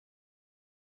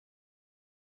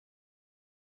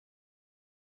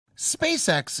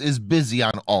SpaceX is busy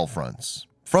on all fronts,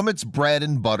 from its bread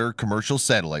and butter commercial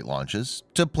satellite launches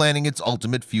to planning its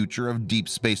ultimate future of deep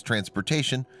space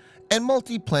transportation and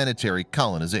multi-planetary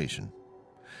colonization.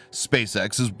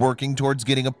 SpaceX is working towards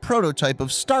getting a prototype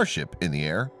of Starship in the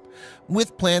air,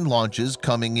 with planned launches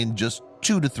coming in just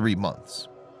 2 to 3 months,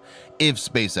 if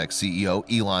SpaceX CEO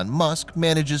Elon Musk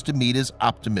manages to meet his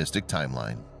optimistic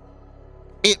timeline.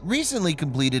 It recently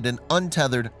completed an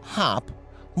untethered HOP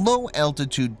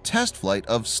low-altitude test flight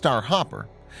of Starhopper,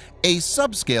 a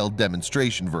subscale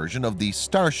demonstration version of the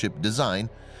Starship design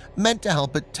meant to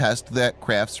help it test that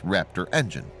craft's Raptor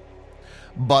engine.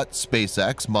 But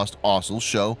SpaceX must also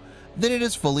show that it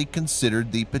has fully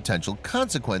considered the potential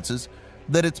consequences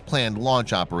that its planned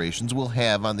launch operations will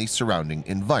have on the surrounding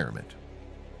environment.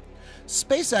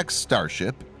 SpaceX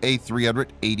Starship, a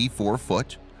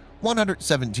 384-foot,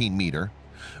 117-meter,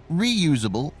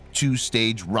 reusable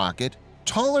two-stage rocket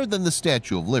taller than the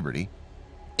Statue of Liberty,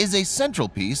 is a central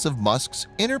piece of Musk's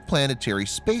interplanetary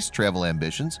space travel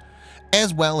ambitions,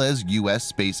 as well as U.S.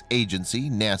 Space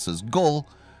Agency NASA's goal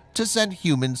to send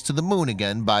humans to the moon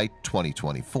again by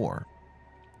 2024.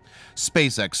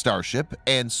 SpaceX Starship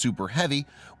and Super Heavy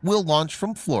will launch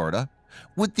from Florida,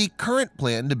 with the current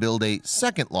plan to build a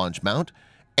second launch mount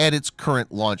at its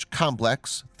current launch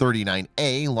complex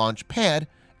 39A launch pad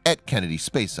at Kennedy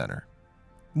Space Center,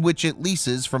 which it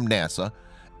leases from NASA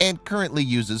and currently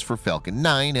uses for Falcon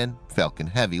 9 and Falcon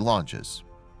Heavy launches.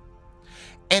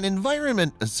 An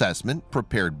environment assessment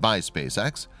prepared by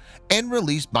SpaceX and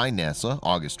released by NASA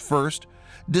August 1st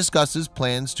discusses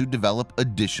plans to develop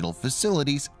additional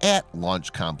facilities at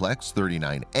Launch Complex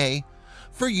 39A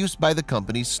for use by the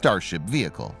company's Starship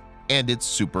vehicle and its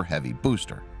Super Heavy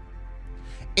booster.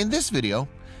 In this video,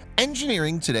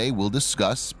 Engineering Today will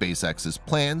discuss SpaceX's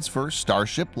plans for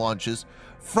Starship launches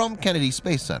from Kennedy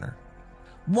Space Center,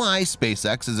 why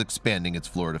SpaceX is expanding its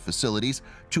Florida facilities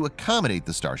to accommodate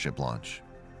the Starship launch.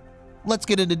 Let's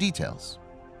get into details.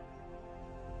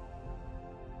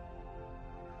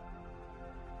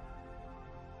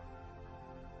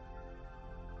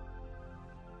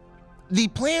 The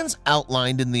plans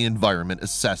outlined in the Environment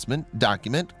Assessment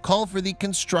document call for the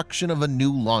construction of a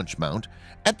new launch mount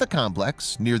at the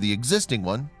complex near the existing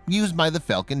one used by the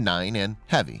Falcon 9 and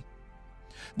Heavy.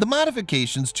 The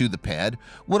modifications to the pad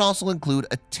would also include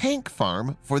a tank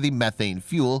farm for the methane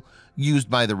fuel used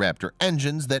by the Raptor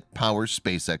engines that power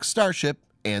SpaceX Starship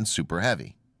and Super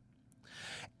Heavy.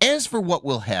 As for what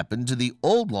will happen to the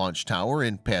old launch tower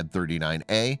in Pad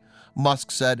 39A,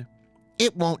 Musk said,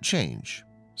 "It won't change.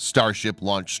 Starship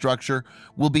launch structure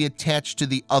will be attached to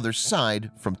the other side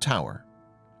from tower."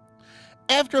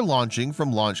 After launching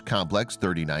from Launch Complex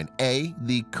 39A,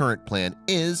 the current plan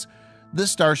is the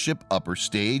Starship upper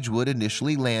stage would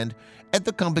initially land at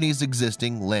the company's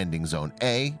existing Landing Zone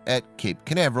A at Cape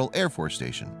Canaveral Air Force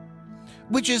Station,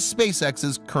 which is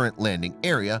SpaceX's current landing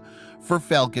area for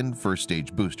Falcon first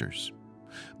stage boosters.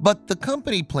 But the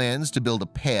company plans to build a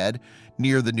pad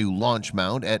near the new launch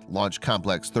mount at Launch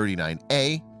Complex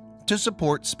 39A to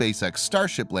support SpaceX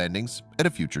Starship landings at a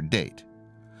future date.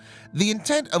 The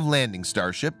intent of landing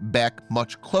Starship back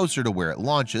much closer to where it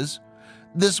launches.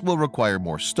 This will require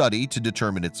more study to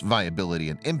determine its viability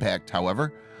and impact,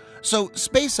 however, so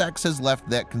SpaceX has left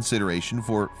that consideration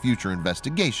for future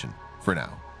investigation for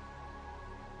now.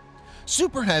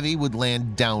 Super Heavy would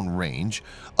land downrange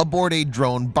aboard a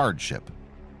drone barge ship,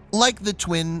 like the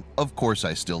twin Of Course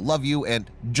I Still Love You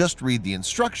and Just Read the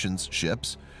Instructions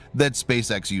ships that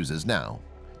SpaceX uses now,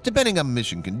 depending on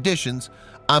mission conditions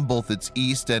on both its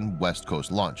East and West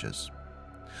Coast launches.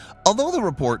 Although the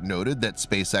report noted that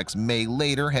SpaceX may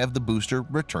later have the booster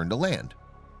return to land.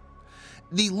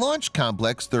 The Launch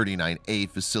Complex 39A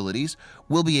facilities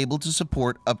will be able to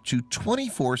support up to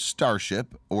 24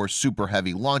 Starship or Super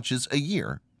Heavy launches a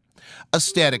year. A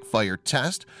static fire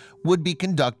test would be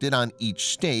conducted on each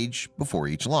stage before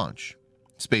each launch,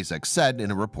 SpaceX said in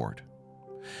a report.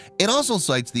 It also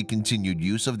cites the continued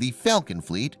use of the Falcon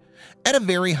fleet at a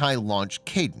very high launch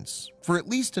cadence for at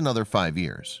least another 5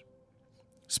 years.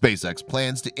 SpaceX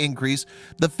plans to increase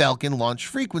the Falcon launch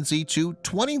frequency to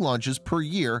 20 launches per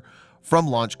year from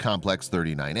Launch Complex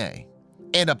 39A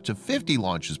and up to 50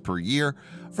 launches per year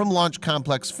from Launch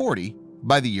Complex 40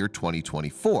 by the year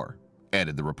 2024,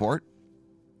 added the report.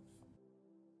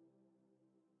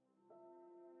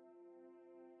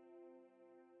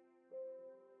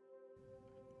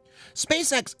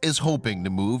 SpaceX is hoping to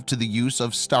move to the use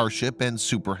of Starship and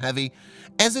Super Heavy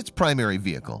as its primary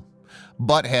vehicle,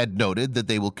 but had noted that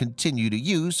they will continue to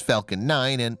use Falcon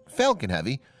 9 and Falcon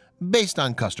Heavy based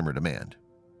on customer demand.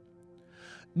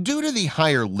 Due to the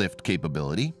higher lift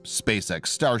capability, SpaceX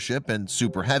Starship and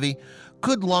Super Heavy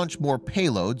could launch more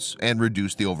payloads and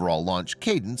reduce the overall launch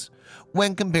cadence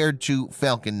when compared to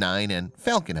Falcon 9 and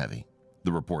Falcon Heavy,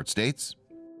 the report states.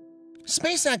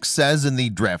 SpaceX says in the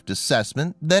draft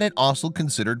assessment that it also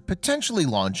considered potentially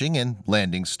launching and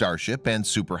landing Starship and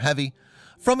Super Heavy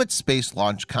from its Space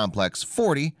Launch Complex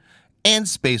 40 and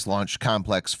Space Launch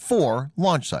Complex 4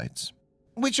 launch sites,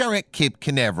 which are at Cape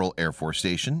Canaveral Air Force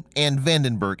Station and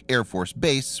Vandenberg Air Force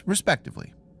Base,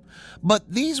 respectively.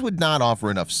 But these would not offer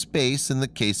enough space in the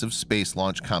case of Space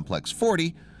Launch Complex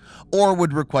 40, or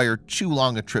would require too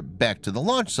long a trip back to the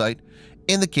launch site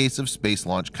in the case of Space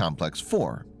Launch Complex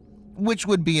 4, which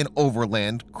would be an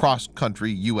overland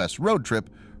cross-country U.S. road trip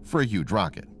for a huge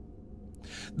rocket.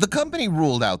 The company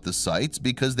ruled out the sites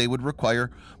because they would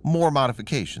require more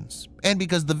modifications, and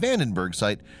because the Vandenberg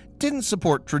site didn't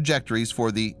support trajectories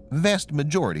for the vast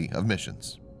majority of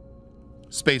missions.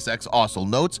 SpaceX also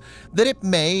notes that it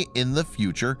may, in the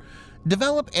future,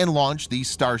 develop and launch the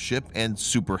Starship and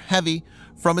Super Heavy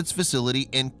from its facility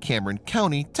in Cameron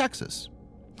County, Texas.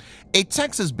 A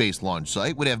Texas-based launch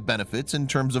site would have benefits in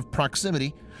terms of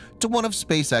proximity to one of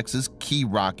SpaceX's key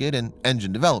rocket and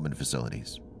engine development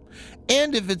facilities.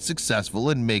 And if it's successful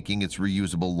in making its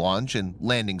reusable launch and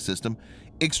landing system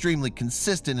extremely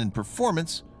consistent in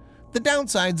performance, the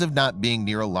downsides of not being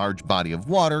near a large body of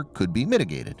water could be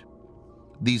mitigated.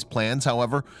 These plans,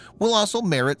 however, will also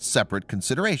merit separate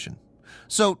consideration,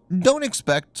 so don't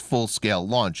expect full-scale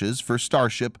launches for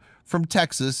Starship from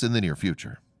Texas in the near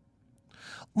future.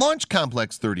 Launch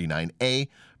Complex 39A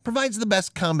provides the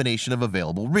best combination of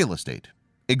available real estate,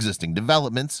 existing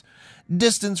developments,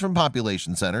 distance from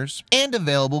population centers, and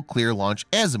available clear launch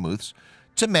azimuths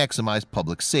to maximize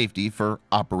public safety for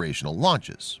operational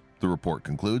launches, the report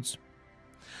concludes.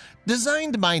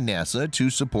 Designed by NASA to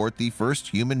support the first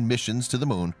human missions to the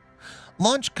Moon,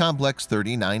 Launch Complex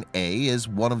 39A is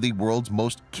one of the world's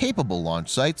most capable launch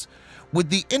sites with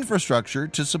the infrastructure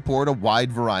to support a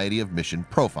wide variety of mission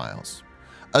profiles,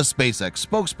 a SpaceX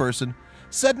spokesperson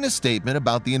said in a statement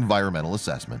about the environmental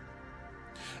assessment.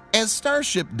 As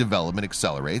Starship development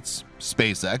accelerates,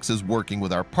 SpaceX is working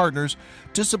with our partners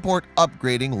to support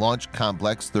upgrading Launch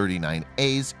Complex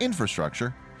 39A's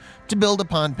infrastructure to build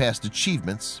upon past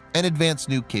achievements and advance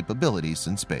new capabilities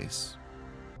in space.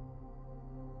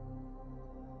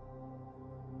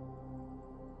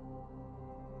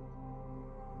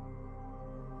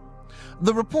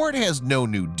 The report has no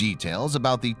new details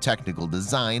about the technical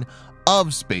design of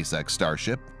SpaceX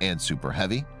Starship and Super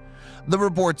Heavy. The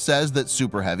report says that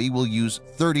Super Heavy will use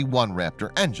 31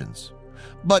 Raptor engines,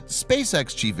 but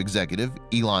SpaceX chief executive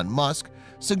Elon Musk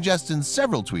suggested in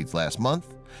several tweets last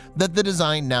month that the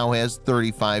design now has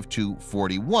 35 to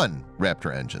 41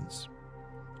 Raptor engines.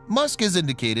 Musk has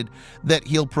indicated that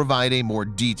he'll provide a more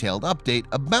detailed update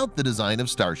about the design of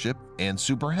Starship and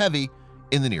Super Heavy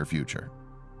in the near future.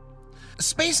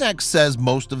 SpaceX says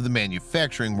most of the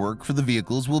manufacturing work for the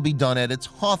vehicles will be done at its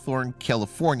Hawthorne,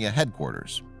 California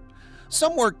headquarters.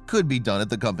 Some work could be done at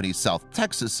the company's South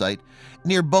Texas site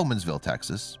near Bowmansville,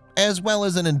 Texas, as well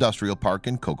as an industrial park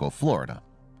in Cocoa, Florida.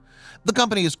 The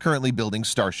company is currently building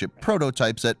Starship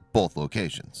prototypes at both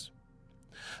locations.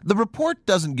 The report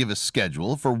doesn't give a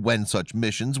schedule for when such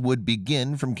missions would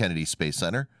begin from Kennedy Space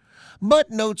Center,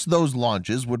 but notes those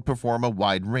launches would perform a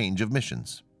wide range of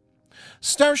missions.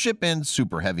 Starship and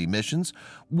Super Heavy missions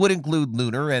would include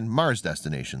lunar and Mars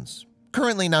destinations,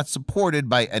 currently not supported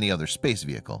by any other space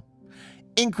vehicle,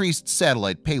 increased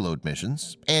satellite payload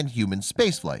missions, and human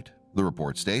spaceflight, the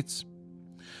report states.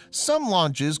 Some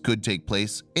launches could take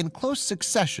place in close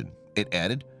succession, it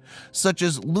added, such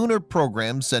as lunar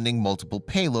programs sending multiple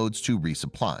payloads to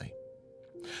resupply.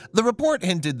 The report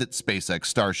hinted that SpaceX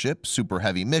Starship Super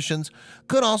Heavy missions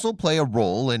could also play a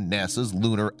role in NASA's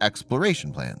lunar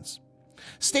exploration plans,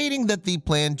 stating that the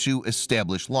plan to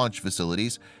establish launch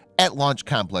facilities at Launch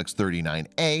Complex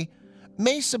 39A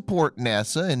may support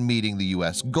NASA in meeting the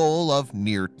U.S. goal of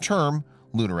near-term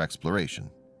lunar exploration.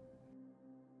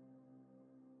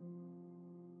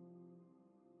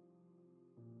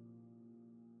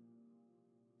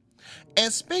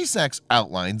 As SpaceX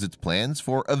outlines its plans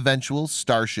for eventual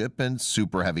Starship and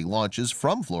Super Heavy launches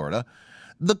from Florida,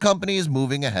 the company is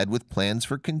moving ahead with plans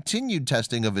for continued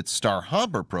testing of its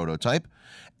Starhopper prototype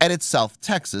at its South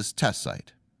Texas test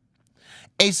site.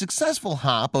 A successful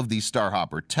hop of the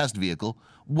Starhopper test vehicle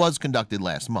was conducted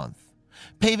last month,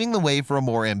 paving the way for a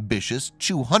more ambitious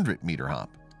 200-meter hop.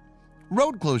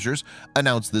 Road closures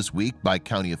announced this week by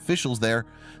county officials there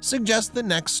suggest the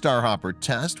next Starhopper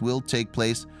test will take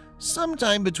place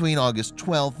sometime between August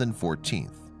 12th and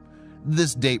 14th.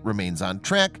 This date remains on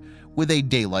track with a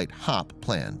daylight hop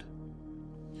planned.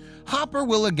 Hopper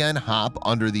will again hop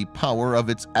under the power of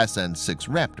its SN6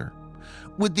 Raptor,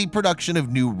 with the production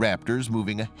of new Raptors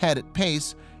moving ahead at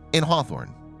pace in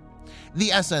Hawthorne. The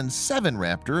SN7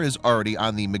 Raptor is already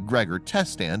on the McGregor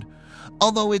test stand,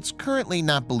 although it's currently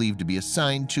not believed to be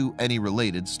assigned to any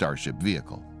related Starship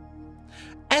vehicle.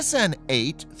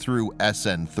 SN8 through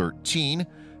SN13,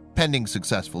 pending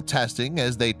successful testing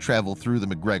as they travel through the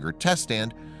McGregor test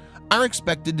stand, are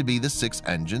expected to be the 6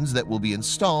 engines that will be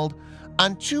installed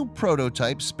on 2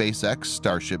 prototype SpaceX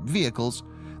Starship vehicles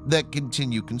that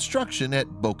continue construction at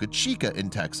Boca Chica in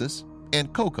Texas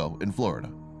and Cocoa in Florida.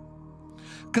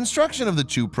 Construction of the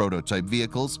 2 prototype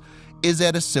vehicles is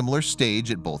at a similar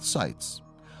stage at both sites,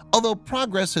 although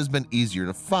progress has been easier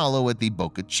to follow at the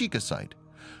Boca Chica site,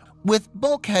 with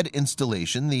bulkhead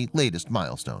installation the latest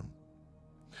milestone.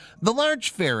 The large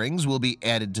fairings will be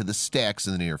added to the stacks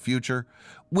in the near future,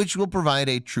 which will provide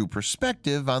a true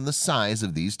perspective on the size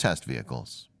of these test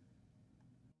vehicles.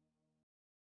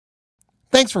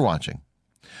 Thanks for watching.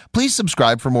 Please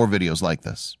subscribe for more videos like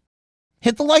this.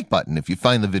 Hit the like button if you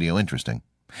find the video interesting,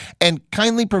 and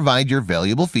kindly provide your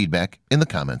valuable feedback in the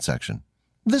comment section.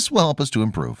 This will help us to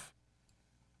improve.